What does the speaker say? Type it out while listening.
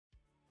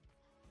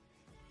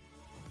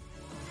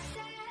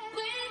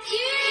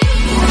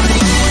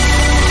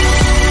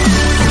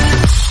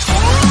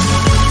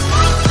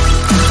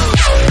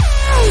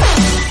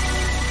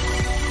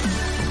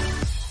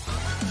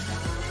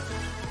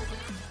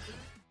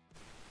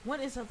What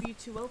is up,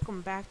 YouTube?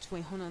 Welcome back to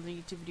a whole nother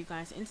YouTube video,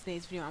 guys. In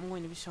today's video, I'm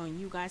going to be showing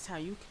you guys how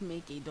you can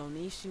make a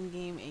donation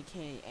game,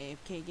 aka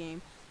AFK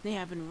game. They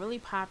have been really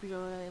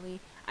popular lately.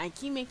 I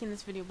keep making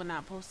this video but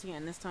not posting it,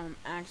 and this time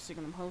I'm actually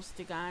going to post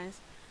it, guys.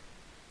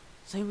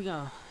 So here we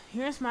go.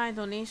 Here's my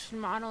donation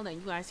model that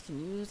you guys can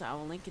use. I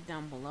will link it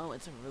down below.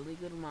 It's a really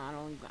good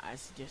model. I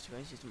suggest you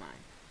guys use mine.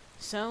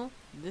 So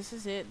this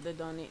is it, the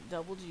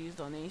Double G's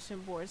donation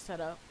board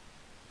setup.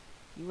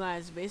 You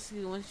guys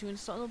basically, once you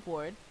install the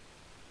board,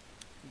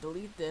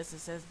 delete this. It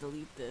says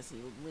delete this, and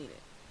you delete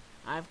it.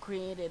 I've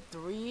created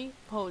three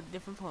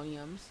different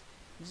podiums.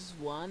 This is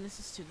one, this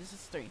is two, this is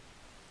three.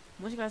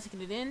 Once you guys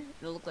get it in,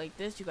 it'll look like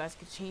this. You guys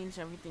can change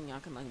everything. Y'all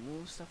can like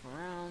move stuff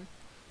around.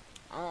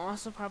 I'll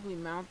also probably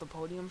mount the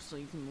podium so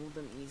you can move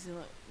them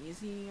easier.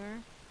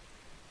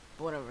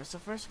 But whatever. So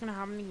first we're gonna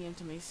hop in the game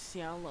to see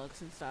how it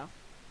looks and stuff.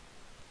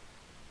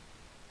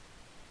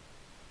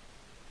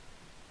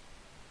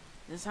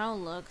 This is how it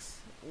looks.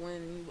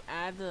 When you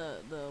add the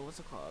what's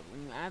it called?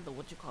 When you add the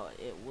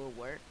it will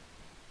work.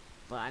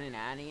 But I didn't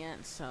add it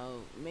yet,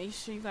 so make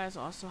sure you guys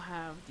also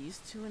have these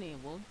two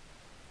enabled.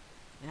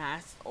 It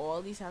has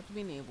all these have to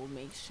be enabled.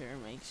 Make sure.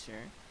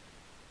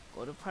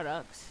 Go to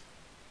products,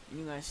 and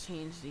you guys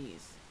change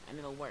these, and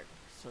it'll work.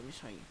 So let me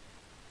show you.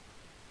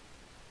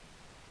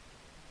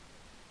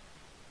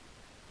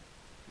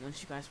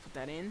 Once you guys put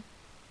that in,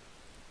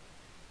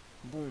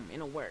 boom,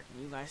 it'll work.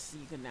 You guys see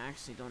you can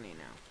actually donate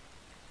now.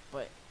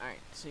 But alright,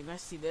 so you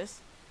guys see this.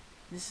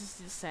 This is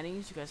the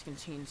settings. You guys can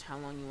change how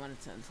long you want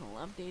it to until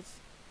it updates.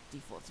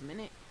 Default's a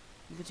minute.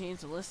 You can change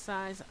the list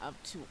size up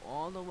to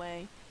all the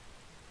way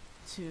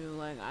to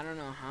like, I don't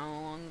know how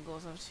long it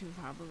goes up to,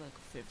 probably like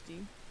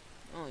 50.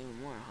 Oh,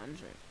 even more, 100.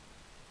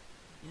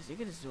 Yes, you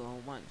could just do a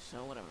whole bunch,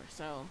 so whatever.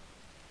 So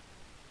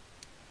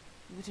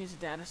you can change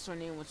the data store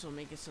name, which will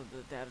make it so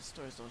the data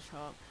stores don't show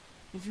up.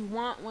 If you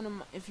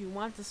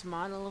want this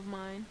model of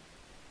mine,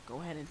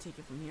 go ahead and take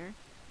it from here.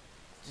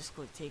 Just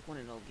click take one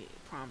and it'll get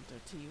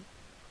prompted to you.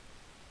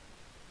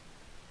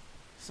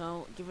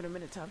 So give it a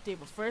minute to update,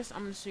 but first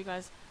I'm going to show you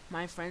guys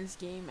my friend's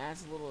game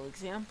as a little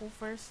example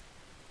first.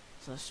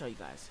 So let's show you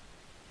guys.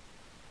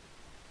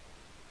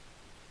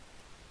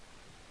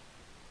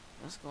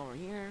 Let's go over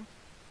here.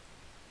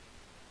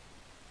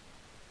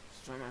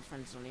 Let's join my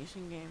friend's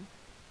donation game.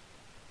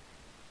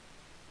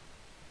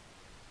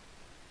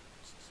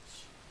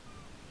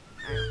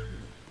 Alright.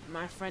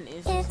 My friend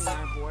is using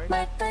my board.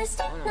 My first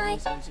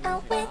night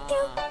out with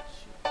you.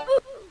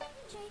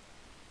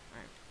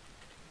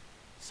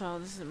 So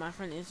this is my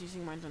friend is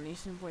using my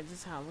donation board. This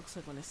is how it looks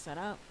like when it's set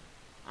up.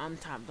 I'm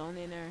top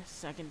donator,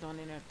 second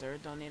donator,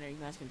 third donator. You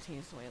guys can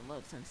change the way it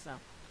looks and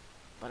stuff.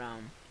 But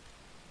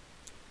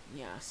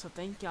yeah. So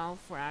thank y'all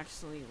for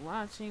actually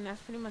watching.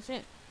 That's pretty much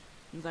it.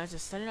 You guys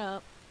just set it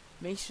up.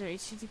 Make sure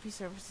HTTP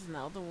service is the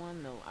other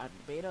one. The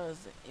beta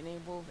is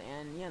enabled,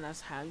 and yeah,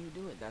 that's how you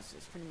do it. That's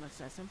just pretty much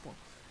that simple.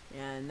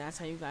 And that's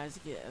how you guys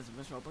get as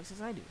much Roblox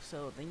as I do.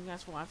 So thank you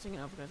guys for watching, and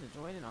I hope you guys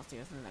enjoyed, and I'll see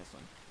you guys in the next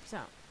one. Peace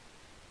out.